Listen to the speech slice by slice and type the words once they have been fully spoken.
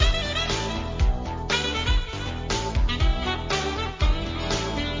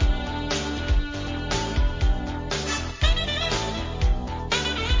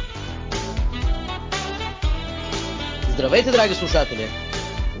Здравейте, драги слушатели!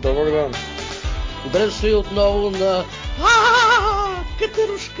 Добър ден! Добре дошли отново на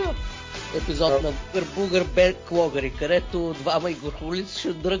Катерушка! Епизод на Бугър Беклогари, където двама игрохолици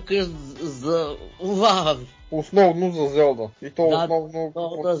ще дрънкат за това. Основно за Зелда. И то основно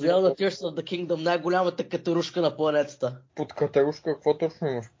за Зелда Tears of the Kingdom, най-голямата катерушка на планетата. Под катерушка какво точно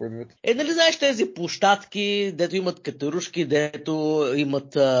имаш предвид? Нали знаеш тези площадки, дето имат катерушки, дето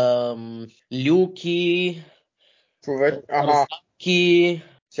имат люлки, разпадки.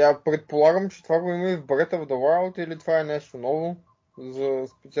 Сега предполагам, че това го има и в Breath of the Wild, или това е нещо ново?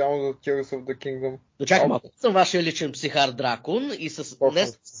 Специално за Tears of the Kingdom. Но чакай малко, съм вашия личен психар Дракон и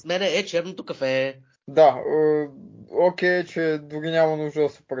днес с мене е черното кафе. Да, окей, че дори няма нужда да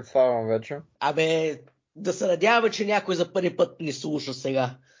се представям вече. Да се надяваме, че някой за първи път ни слуша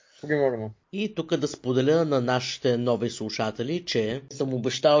сега. Примерно. И тук да споделя на нашите нови слушатели, че съм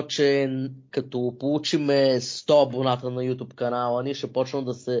обещал, че като получиме 100 абоната на YouTube канала ни, ще почна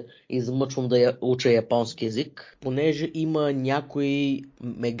да се измъчвам да уча японски език, понеже има някои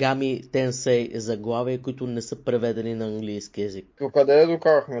Megami Tensei заглавия, които не са преведени на английски език. Докъде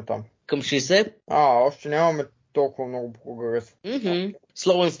докарахме там? Към 60. Още нямаме толкова много прогрес. Slow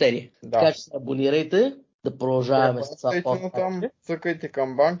and steady. Да. Така че се абонирайте. Да продължаваме с това подкаст. Цъкайте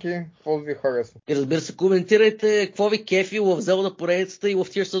камбанки, какво ви харесва. И разбира се, коментирайте какво ви кефи в Zelda поредицата и в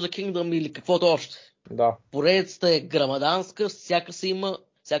Tears of the Kingdom или каквото още. Да. Поредицата е грамаданска, всяка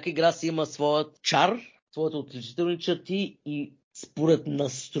игра си има своят чар, своите отличителни черти и според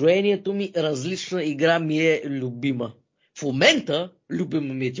настроението ми различна игра ми е любима. В момента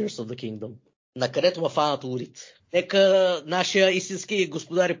любима ми е Tears of the Kingdom, на където ма фанат урит. Нека нашия истински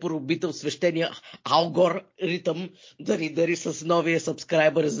господар и поробител, свещения Алгор Ритъм, да ни дари с новия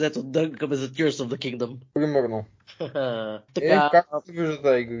сабскрайбър, за дето дънкаме за Tears of the Kingdom. Примерно. Така, как се вижда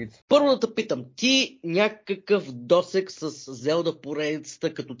тази игрица? Първо да те питам, ти някакъв досег с Зелда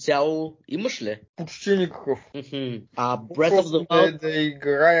поредицата като цяло имаш ли? Почти никакъв. Breath of the Wild? Да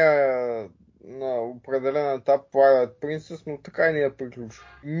играя на определен етап Twilight Princess, но така и не я приключи.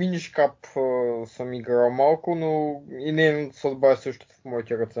 Минишкап съм играл малко, но и нейната съдба е същата в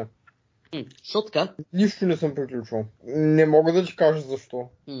моите ръце. Защо така? Нищо не съм приключил. Не мога да ти кажа защо.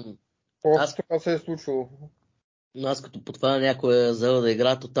 Просто така се е случило. Но аз като потвана някоя Зелда да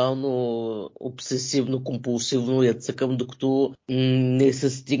игра тотално обсесивно-компулсивно я цъкам, докато не се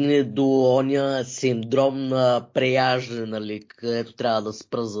стигне до оня синдром на преяждане, нали, където трябва да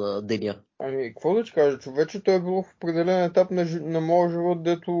спра за деня. Какво да ти кажа, човече, той е било в определен етап на моя живот,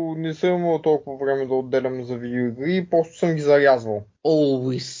 дето не съм имал толкова време да отделям за видеоигри и просто съм ги зарязвал.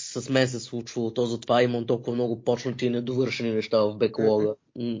 С мен се случвало то, затова имам толкова много почнати и недовършени неща в беклога.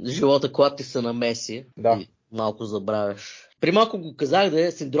 Живота, когато ти се намеси, и малко забравяш. При малко го казах да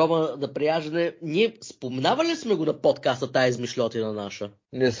е синдрома на преяждане. Ние споменавали ли сме го на подкаста, тая измишлотина наша?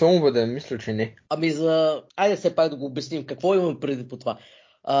 Не съм убеден, мисля, че не. Айде все пак да го обясним. Какво имаме преди по това?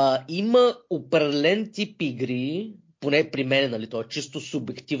 Има определен тип игри, поне при мен, нали, то е чисто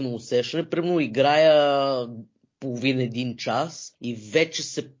субективно усещане. Примерно играя половин-един час и вече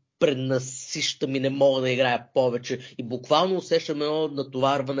се пренасищам и не мога да играя повече. И буквално усещам едно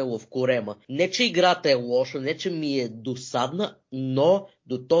натоварване в корема. Не, че играта е лоша, не, че ми е досадна, но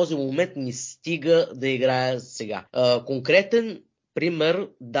до този момент ми стига да играя сега. Конкретен пример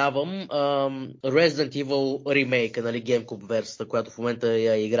давам Resident Evil ремейка, нали, GameCube версията, която в момента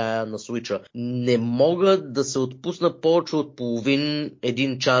я играя на Switch-а. Не мога да се отпусна повече от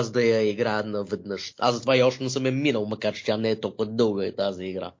един час да я играя наведнъж. Аз затова и още не съм минал, макар че тя не е толкова дълга и тази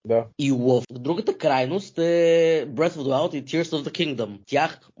игра. Да. И в другата крайност е Breath of the Wild и Tears of the Kingdom.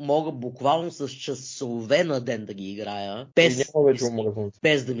 Тях мога буквално с часове на ден да ги играя,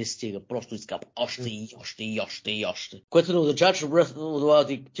 без да ми стига. Просто искам още и още и още и още. Което не означава, че Breath of the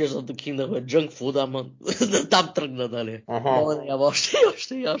Wild и Tears of the Kingdom е junk food, ама там тръгна, нали? Мога да ям още и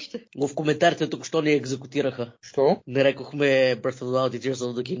още и още. В коментарите тук що ни екзекутираха. Що? Нарекохме Breath of the Wild и Tears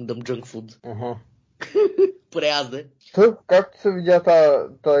of the Kingdom junk food. Преязде. Както се видя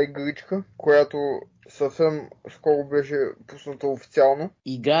тази игричка, която съвсем скоро беше пусната официално.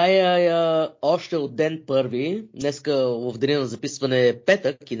 Играя я още от ден първи. Днеска в деня на записване е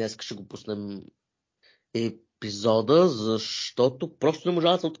петък и днеска ще го пуснем епизода, защото просто не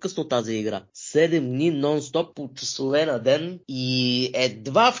можа да се откъсна от тази игра. 7 дни нон-стоп по часове на ден и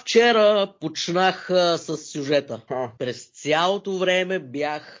едва вчера почнах с сюжета. През цялото време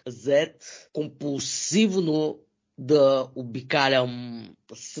бях зет компулсивно да обикалям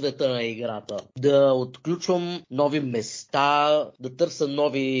света на играта, да отключвам нови места, да търся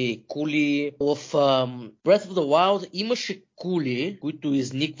нови кули. В Breath of the Wild имаше кули, които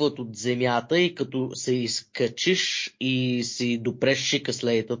изникват от земята и като се изкачиш и си допреш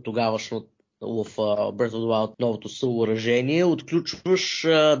шикаслейта тогавашно в Breath of the Wild новото съоръжение, отключваш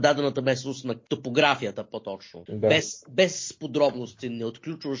дадената местност на топографията по-точно. Да. Без подробности, не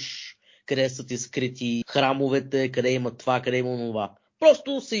отключваш къде са ти скрити храмовете, къде има това, къде има това.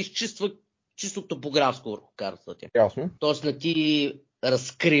 Просто се изчиства чисто топографско върху картата ти. Ясно. Тоест не ти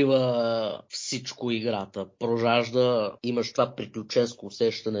разкрива всичко играта. Прожажда, имаш това приключенско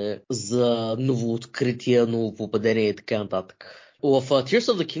усещане за новооткрития, новопопадение и така нататък. В Tears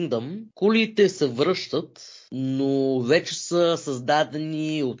of the Kingdom кулите се връщат, но вече са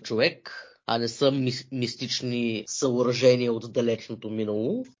създадени от човек, а не са мистични съоръжения от далечното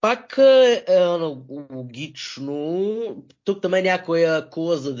минало. Пак е логично, тук там е някоя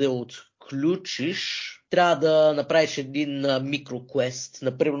кула, за да я отключиш, трябва да направиш един микроквест.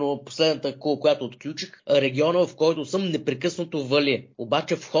 Например, последната кула, която отключих, региона, в който съм, непрекъснато вали.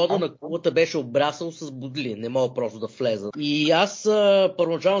 Обаче входа на кулата беше обрасъл с бодли. Не мога просто да влеза. И аз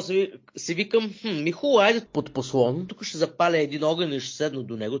първоначално си викам, Михо, айде под послон. Тук ще запаля един огън и ще седна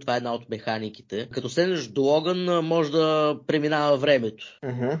до него. Това е една от механиките. Като седнеш до огън, може да преминава времето.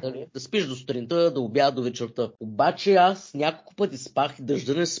 Да спиш до сутринта, да обяда до вечерта. Обаче аз няколко пъти спах и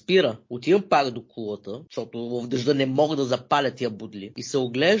дъжда не спира. Отивам пак до кулата, защото в дъжда не мога да запаля тия будли. И се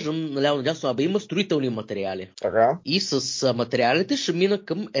оглеждам наляво надясно, има строителни материали. Така. И с материалите ще мина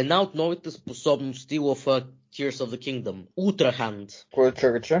към една от новите способности в Tears of the Kingdom. Ultra Hand. Кое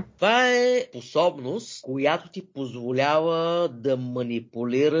рече? Това е способност, която ти позволява да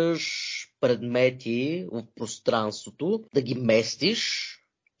манипулираш предмети в пространството, да ги местиш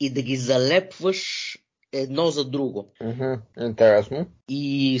и да ги залепваш едно за друго. Интересно.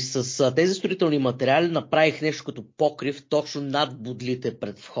 И с тези строителни материали направих нещо като покрив точно над будлите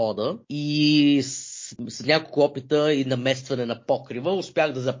пред входа и след няколко опита и наместване на покрива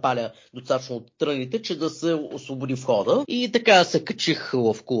успях да запаля достатъчно от тръните, че да се освободи входа. И така се качих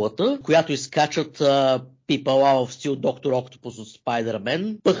в кулата, която изкачат пипала в стил Доктор Октопус от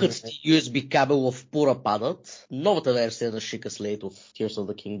Спайдермен, пъхат си USB кабел в пура падат, новата версия на Шика Слейт от Tears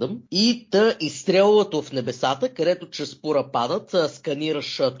of the Kingdom, и те изстрелват в небесата, където чрез пура падат,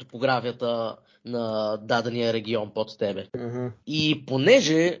 сканираш топографията на дадения регион под тебе. И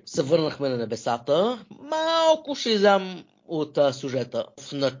понеже се върнахме на небесата, малко ще изям от сюжета.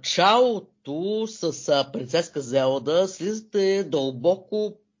 В началото с принцеска Зелда слизате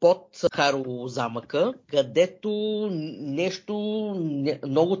дълбоко под Харо замъка, където нещо,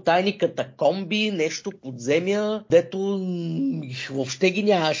 много тайни катакомби, нещо подземя, дето въобще ги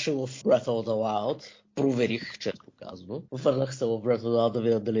нямаше в Breath of the Wild. Проверих, често казано. Върнах се в Breath of the Wild да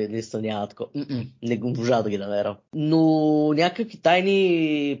видя дали наистина няма такова. Не можа да ги намеря. Но някакви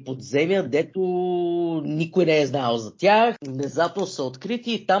тайни подземя, дето никой не е знал за тях, внезапно са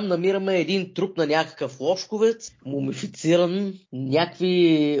открити и там намираме един труп на някакъв лошковец, мумифициран,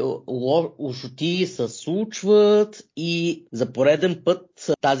 някакви ушоти се случват и за пореден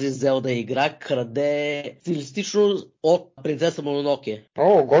път тази Зелда игра краде стилистично от принцеса Мононоке.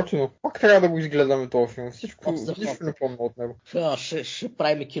 О, готино. Пак трябва да го изгледаме този филм. Всичко не помня от него. Ще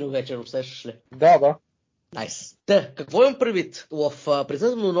правим кино вечер, усещаш ли? Да. Найс. Какво имам предвид? В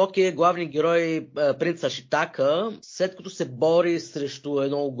принцеса Мононоке главният герой принц Ашитака, след като се бори срещу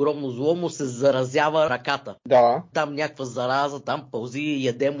едно огромно зло, му се заразява ръката. Да. Там някаква зараза, там пълзи,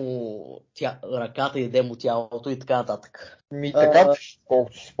 яде му ръката, яде му тялото и така нататък. Така,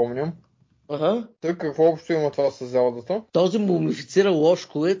 колкото си спомням. Той какво общо има това с Зелдата? Този мумифициран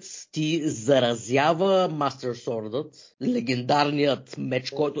лошковец ти заразява Master Sword-ът, легендарният меч,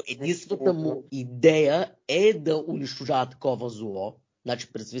 който единствената му идея е да унищожава такова зло.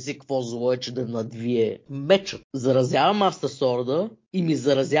 Значи, представи си какво зло е, че да надвие мечът. Заразява Master Sword-а и ми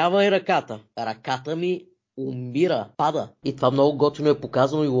заразява и ръката. Ръката ми умира, пада. И това много готино е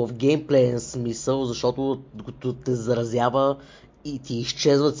показано и в геймплеен смисъл, защото докато те заразява и ти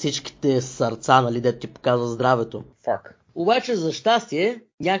изчезват всичките сърца, нали, дето ти показва здравето. Фак. Обаче, за щастие,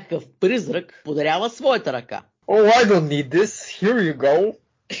 някакъв призрак подарява своята ръка. Oh, I don't need this. Here you go.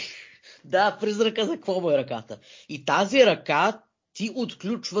 Да, призрака за какво му е ръката. И тази ръка ти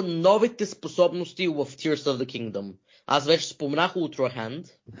отключва новите способности в Tears of the Kingdom. Аз вече споменах Ultra Hand.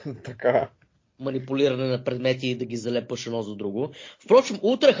 Така. Манипулиране на предмети и да ги залепваш едно за друго. Впрочем,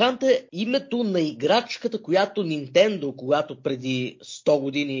 Ultra Hand е името на играчката, която Nintendo, когато преди 100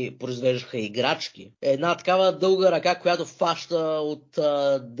 години произвеждаха играчки. Една такава дълга ръка, която фаща от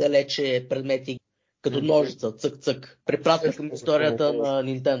далече предмети. Като ножица, цък-цък. Препратка към историята на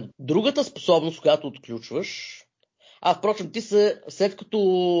Nintendo. Другата способност, която отключваш... впрочем, след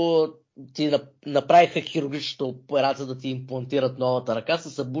като ти направиха хирургичната операция да ти имплантират новата ръка, се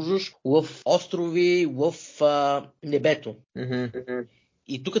събуждаш в острови в небето.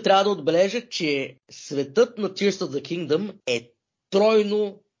 И тук трябва да отбележа, че светът на Tears of the Kingdom е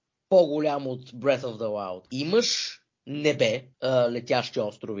тройно по-голям от Breath of the Wild. Имаш небе, летящи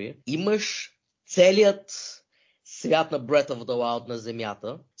острови, имаш целият свят на Breath of the Wild на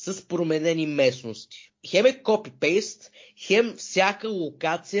земята с променени местности. Хем е копи-пейст, хем всяка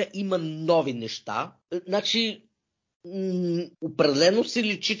локация има нови неща. Значи, определено си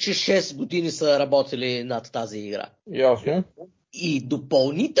личи, че 6 години са работили над тази игра. Ясно. И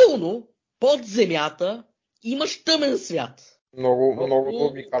допълнително, под земята, имаш тъмен свят. Много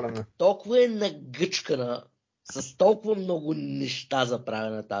обикалена. Толкова е нагъчкана, с толкова много неща за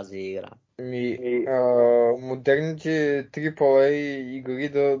правене на тази игра. Модерните AAA игри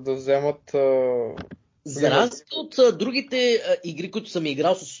да вземат... За разлика от другите игри, които съм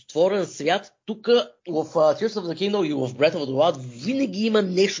играл с отворен свят, тук в Tears of the Kingdom и в Breath of the Wild винаги има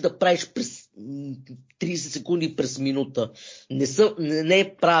нещо да правиш през 30 секунди, през минута. Не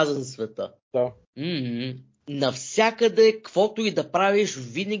е празен света. Да. Навсякъде, каквото и да правиш,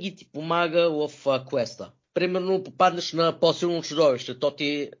 винаги ти помага в квеста. Примерно попаднеш на по-силно чудовище, то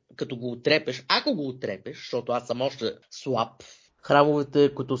ти като го отрепеш, ако го отрепеш, защото аз съм още слаб,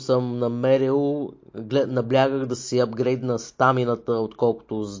 храмовете, които съм намерил, наблягах да си апгрейдна стамината,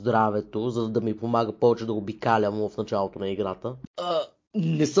 отколкото здравето, за да ми помага повече да обикалям в началото на играта.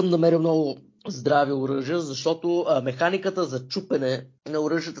 Не съм намерил много здрави оръжия, защото механиката за чупене на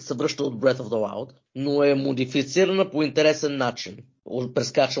оръжията се връща от Breath of the Wild, но е модифицирана по интересен начин.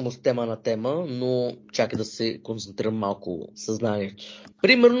 Прескачам от тема на тема, но чакай да се концентрирам малко съзнанието.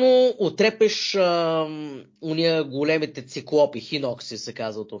 Примерно, отрепеш уния големите циклопи, хинокси се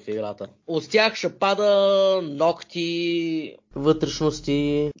казват в играта. От тях ще пада ногти,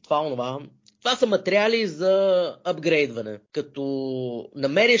 вътрешности, това. Това са материали за апгрейдване. Като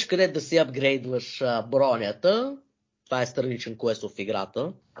намериш къде да си апгрейдваш бронята, това е страничен квест в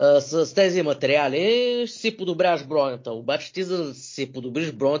играта, с тези материали си подобряваш бронята. Обаче ти, за да си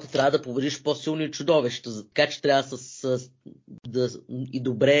подобриш бронята, трябва да победиш по-силни чудовища. Така че трябва и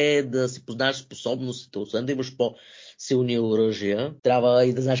добре да си познаеш способностите. Освен да имаш по-силни оръжия, трябва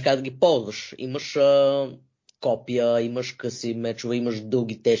и да знаеш как да ги ползваш. Имаш копия, имаш къси мечове, имаш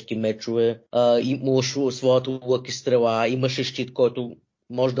дълги тежки мечове, имаш своята лък и стрела, имаш щит, който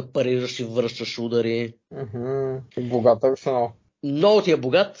може да парираш и връщаш удари. Богат арсенал. Много ти е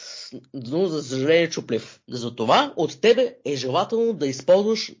богат, но за съжаление чуплив. Затова от тебе е желателно да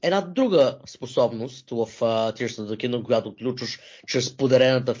използваш една друга способност в Tears of the Kingdom, която отключваш чрез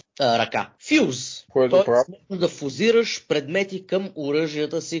подарената ръка. Фюз. Тоест можеш да фузираш предмети към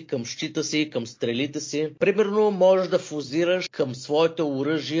оръжията си, към щита си, към стрелите си. Примерно можеш да фузираш към своите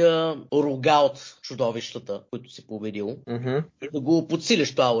оръжия рога от чудовищата, които си победил. И да го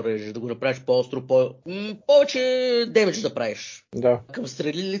подсилиш това оръжие, да го направиш по-остро, повече демидж да правиш. Да. Към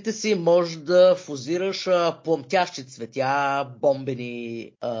стрелилите си можеш да фузираш пламтящи цветя,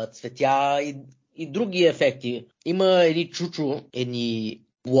 бомбени цветя и други ефекти. Има едни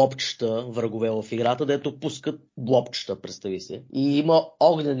блобчета врагове в играта, дето пускат блобчета, представи се. И има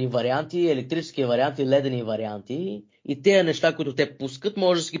огнени варианти, електрически варианти, ледени варианти. И тези неща, които те пускат,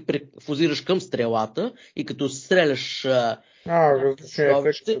 можеш да ги фузираш към стрелата и като стреляш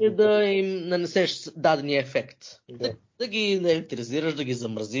да им нанесеш дадения ефект. Да ги електризираш, да ги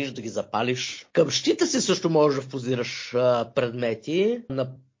замразиш, да ги запалиш. Към щита си също можеш да фузираш предмети.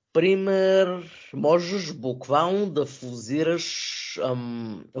 Например, можеш буквално да фузираш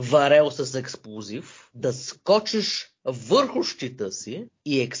варел с експлозив, да скочиш върху щита си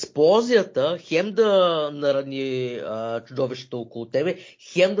и експлозията хем да нарани чудовището около тебе,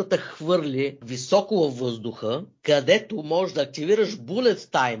 хем да те хвърли високо във въздуха, където можеш да активираш bullet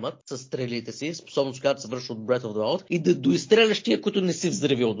time с стрелите си, способност, която се връща от Breath of the Wild, и да доизстреляш тия, които не си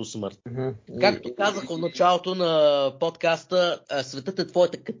взривил до смърт. Както казах в началото на подкаста, светът е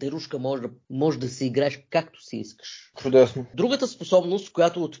твоята катерушка, може да си играеш както си искаш. Чудесно. Другата способност,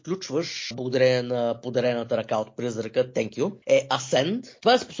 която отключваш благодарение на подарената ръка от призрака, thank you, е Ascend.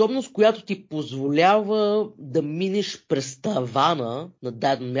 Това е способност, която ти позволява да минеш през тавана на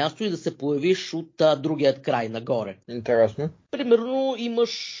дадено място и да се появиш от другият край, нагоре. Интересно. Примерно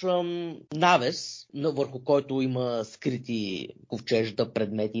имаш навес, върху който има скрити ковчежда,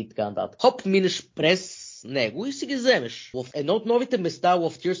 предмети и така нататък. Хоп, минеш през него и си ги вземеш. В едно от новите места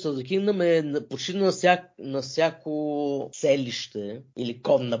в Tears of the Kingdom е почти на всяко селище или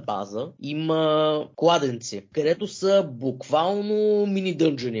конна база има кладенци, където са буквално мини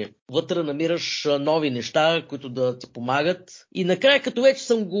дънжени. Вътре намираш нови неща, които да ти помагат. И накрая, като вече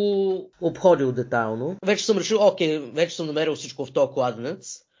съм го обходил детайлно, вече съм решил, окей, вече съм намерил всичко в този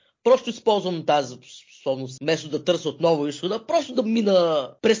кладенец. Просто използвам тази способност, вместо да търся отново изхода, просто да мина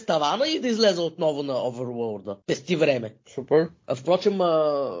през тавана и да излеза отново на Overworld. Пести време. Супер. Впрочем,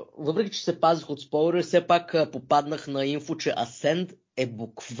 въпреки че се пазих от спойлери, все пак попаднах на инфо, че Ascend е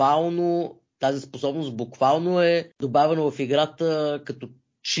буквално, тази способност буквално е добавена в играта като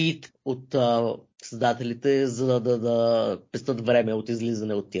чит от създателите, за да пестат време от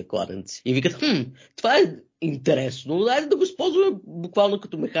излизане от тия кладенци. И викат, това е интересно, дайте да го използваме буквално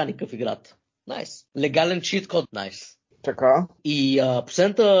като механика в играта. Найс. Легален чит код. Найс. Така. И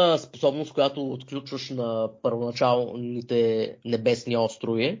последната способност, която отключваш на първоначалните небесни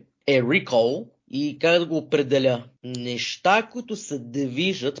острови, е Recall. И как да го определя? Неща, които се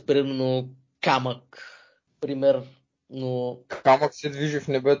движат, примерно камък, примерно... Камък се движи в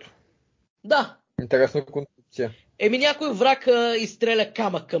небето. Да. Интересна концепция. Някой враг изстреля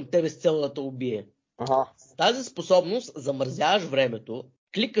камък към тебе с цел да те убие. Ага. С тази способност замързяваш времето,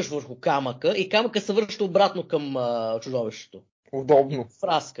 кликаш върху камъка и камъка се връща обратно към чудовището. Удобно.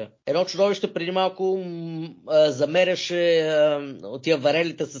 Фраска. Едно чудовище преди малко замеряше от тия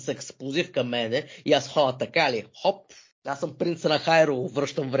варелите с експлозив към мене и аз така ли? Хоп! Аз съм принца на Хайро,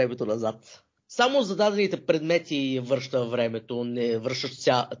 връщам времето назад. Само за дадените предмети връща времето, не връщаш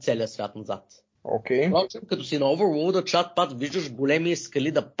целия свят назад. Окей. Впрочем, като си на Overworld, чат-пат виждаш големи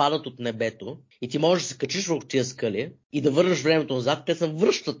скали да падат от небето и ти можеш да се качиш върху тия скали и да върнеш времето назад, те се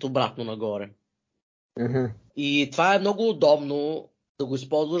връщат обратно нагоре. Mm-hmm. И това е много удобно да го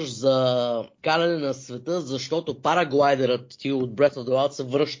използваш за каране на света, защото параглайдерът ти от Breath of the Wild се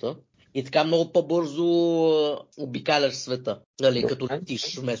връща и така много по-бързо обикаляш света, нали, като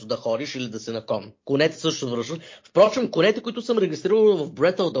летиш, вместо да ходиш или да се на кон. Конете също връщат. Впрочем, конете, които съм регистрирал в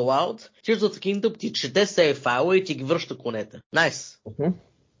Breath of the Wild, Tears of the Kingdom ти чете сейв файла и ти ги връща конете. Найс! Mm-hmm.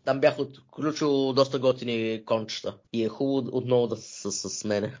 Там бях отключил доста готини кончета. И е хубаво отново да са с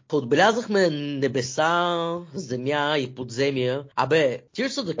мене. Отбелязахме небеса, земя и подземия. Tears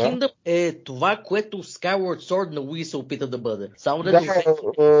of the Kingdom е това, което Skyward Sword на Wii се опита да бъде. Само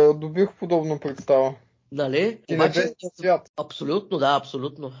добих подобно представа. Нали? И небесен свят. Абсолютно, да,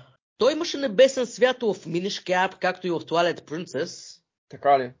 абсолютно. Той имаше небесен свят в Minish Cap, както и в Twilight Princess.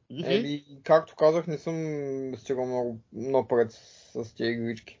 Така ли? Mm-hmm. Както казах, не съм стигал много напред с тези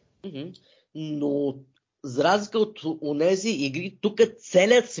игрички. Mm-hmm. Но за разлика от онези игри, тук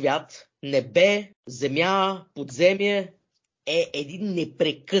целият свят, небе, земя, подземие е един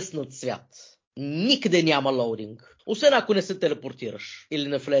непрекъснат свят. Никъде няма лоудинг. Освен ако не се телепортираш или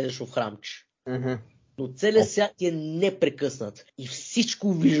не влезеш в храмче. Mm-hmm. Но целият свят е непрекъснат. И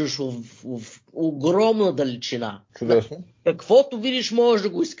всичко виждаш в огромна далечина. Чудесно. Каквото видиш, можеш да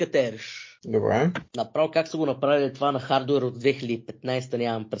го изкатериш. Добре. Направо как са го направили това на хардуер от 2015,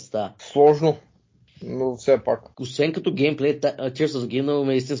 нямам представа. Сложно, но все пак. Освен като геймплей, Tears of the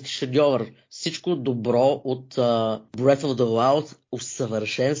Kingdom е истински шедьовър. Всичко добро от Breath of the Wild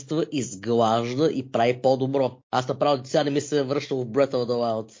усъвършенства, изглажда и прави по-добро. Аз направо сега не ми се връща в Breath of the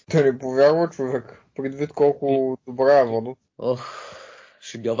Wild. Да не повярва човек, предвид колко добра е вода.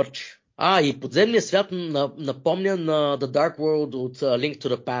 Шедьовърче. И подземният свят напомня на The Dark World от Link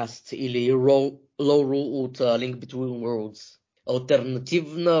to the Past или Low Rule от Link Between Worlds.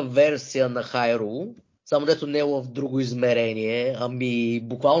 Алтернативна версия на Hyrule, само дето не е в друго измерение,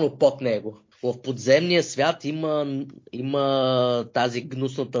 буквално под него. В подземния свят има тази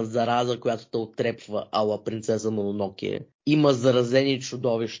гнусната зараза, която те оттрепва, ала принцеса Мононокие. Има заразени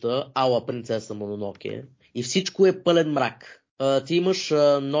чудовища, ала принцеса Мононокие. И всичко е пълен мрак. Ти имаш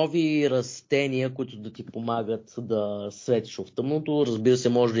нови растения, които да ти помагат да светиш в тъмното. Разбира се,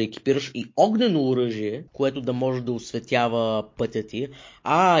 можеш да екипираш и огнено оръжие, което да може да осветява пътя ти.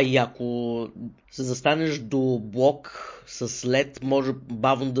 И ако се застанеш до блок с лед, може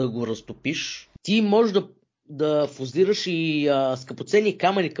бавно да го разтопиш. Ти можеш да фузираш и скъпоценни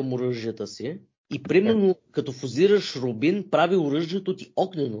камъни към оръжията си. И примерно, като фузираш рубин, прави оръжието ти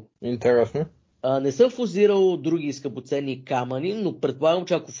огнено. Интересно. Не съм фузирал други скъпоценни камъни, но предполагам,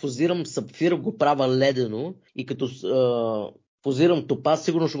 че ако фузирам сапфир, го правя ледено и като фузирам топаз,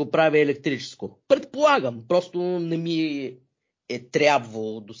 сигурно ще го правя електрическо. Предполагам, просто не ми е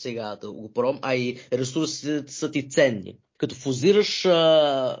трябвало до сега да го пробвам, и ресурсите са ти ценни. Като фузираш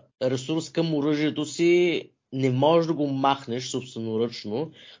ресурс към оръжието си, не можеш да го махнеш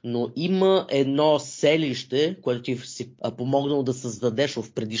собственоръчно, но има едно селище, което ти си помогнал да създадеш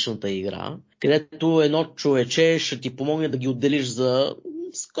в предишната игра, където едно човече ще ти помогне да ги отделиш за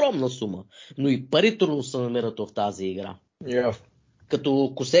скромна сума. Но и пари трудно се намират в тази игра. Ясно.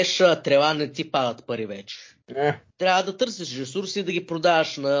 Като косеш трева, не ти падат пари вече. Трябва да търсиш ресурси и да ги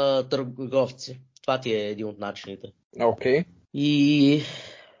продаваш на търговци. Това ти е един от начините. Окей. И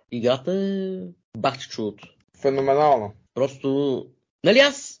играта е бахти чудото. Феноменално. Просто... Нали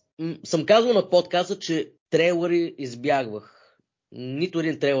аз съм казал на подкаста, че трейлери избягвах. Нито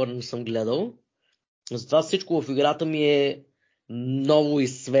един трейлер не съм гледал. Затова всичко в играта ми е ново и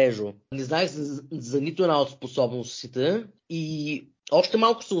свежо. Не знаех за нито една от способностите и още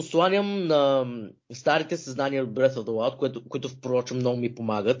малко се осланям на старите съзнания от Breath of the Wild, които впрочем много ми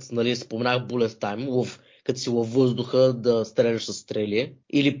помагат. Нали, споменах Bullet Time, като си във въздуха да стреляш с стрели.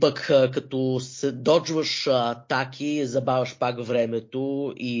 Или пък като се доджваш атаки, забавяш пак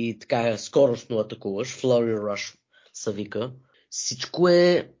времето и така скоростно атакуваш. Flurry Rush са вика. Всичко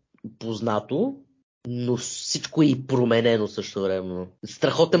е познато, но всичко е и променено също време.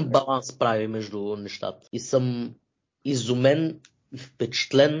 Страхотен баланс прави между нещата. И съм изумен,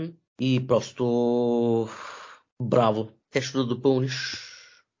 впечатлен и просто браво. Те ще да допълниш?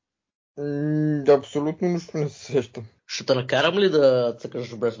 Абсолютно нищо не се сещам. Ще те накарам ли да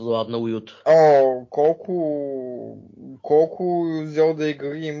цъкаш Breath of the Wild на Wii U? Колко Zelda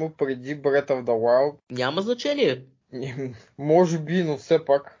игри има преди Breath of the Wild? Няма значение. Може би, но все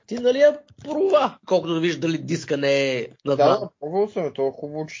пак. Ти нали я прова? Колкото да виж дали диска не е надман. Да, пробвал съм. Това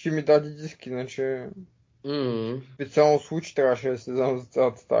хубаво, че ти ми даде диски, иначе специално Switch трябваше да се взема за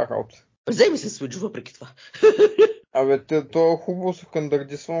цялата тази работа. Вземи се Switch въпреки това. Това хубаво се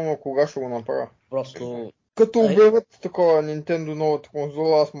кандардисвам, но кога ще го направя? Просто... Като обявят такова Nintendo новата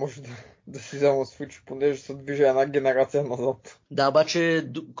конзола, аз може да си взема Switch, понеже се движа една генерация назад. Да, обаче,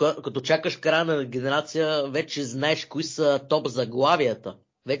 като чакаш края на генерация, вече знаеш кои са топ заглавията.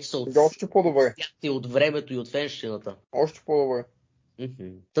 Вече са още по-добре. От времето и от фенщината. Още по-добре.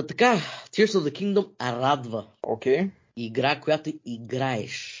 Та така, Tears of the Kingdom радва. Окей. Игра, която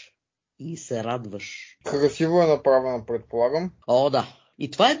играеш и се радваш. Красиво е направена, предполагам. О, да.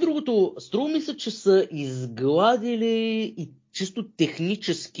 И това е другото. Струва ми се, че са изгладили и чисто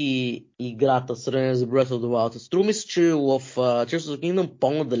технически играта, сравнение с Breath of the Wild. Струва ми се, че в Tears of the Kingdom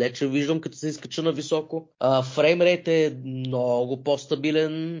по-надалече виждам, като се изкача на високо. Фреймрейт е много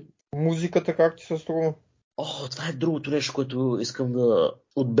по-стабилен. Музиката как ти се струва? Това е другото нещо, което искам да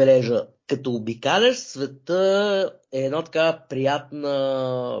отбележа. Като обикаляш света е една така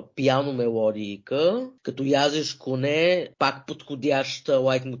приятна пиано мелодийка. Като язеш коне, пак подходящ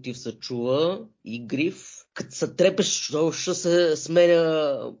лайт мотив се чува и гриф. Като се трепеш чудовища, се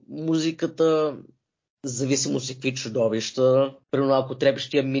сменя музиката, зависимост и какви чудовища. Примерно ако трепеш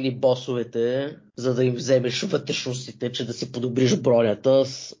тия мини-босовете, за да им вземеш вътрешностите, че да си подобриш бронята,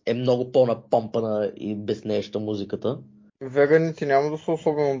 е много по-напомпана и безнеща музиката. Веганите няма да са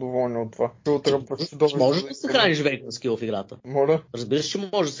особено доволни от това. Можеш да се храниш вегански в играта. Моля? Разбираш, че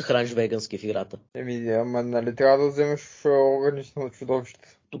можеш да се храниш вегански в играта. Ама нали трябва да вземеш органите на чудовището?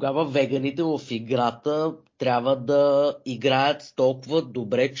 Тогава веганите в играта трябва да играят толкова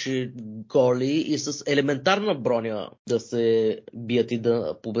добре, че голи и с елементарна броня да се бият и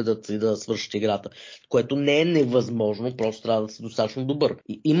да победат и да свършат играта. Което не е невъзможно, просто трябва да си достатъчно добър.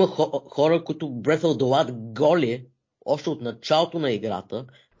 И има хора, които Breath of the Wild голи още от началото на играта,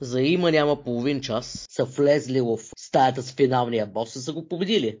 за няма половин час, са влезли в стаята с финалния бос и са го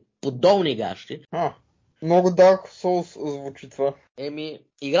победили. По долни гащи. Много Dark Souls звучи това.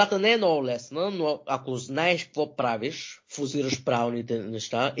 Играта не е много лесна, но ако знаеш какво правиш, фузираш правилните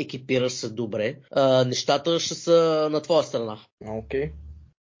неща, екипираш се добре, нещата ще са на твоя страна. Окей.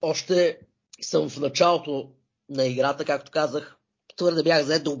 Още съм в началото на играта, както казах, твърде бях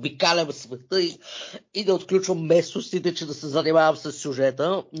зает да обикалям света и да отключвам местностите, че да се занимавам с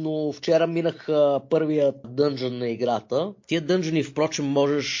сюжета, но вчера минах първия дънжън на играта. Тия дънжъни, впрочем,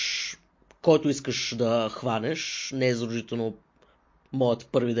 можеш който искаш да хванеш, не е задължително моят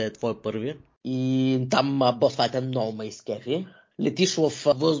първи да е твой първи. И там босфайт е много ме изкефи. Летиш в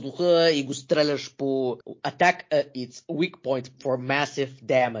въздуха и го стреляш по Attack its weak point for massive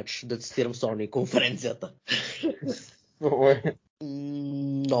damage, да цитирам Sony конференцията.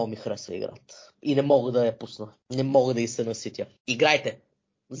 Много ми харесва играта. И не мога да я пусна. Не мога да и се наситя. Играйте!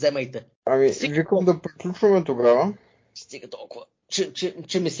 Вземайте! Викам да приключваме тогава. Стига толкова.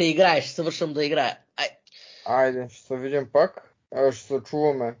 Че ми се играеш, съвършвам да играя. Айде, ще се видим пак. Ще се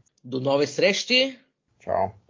чуваме. До нови срещи. Чао.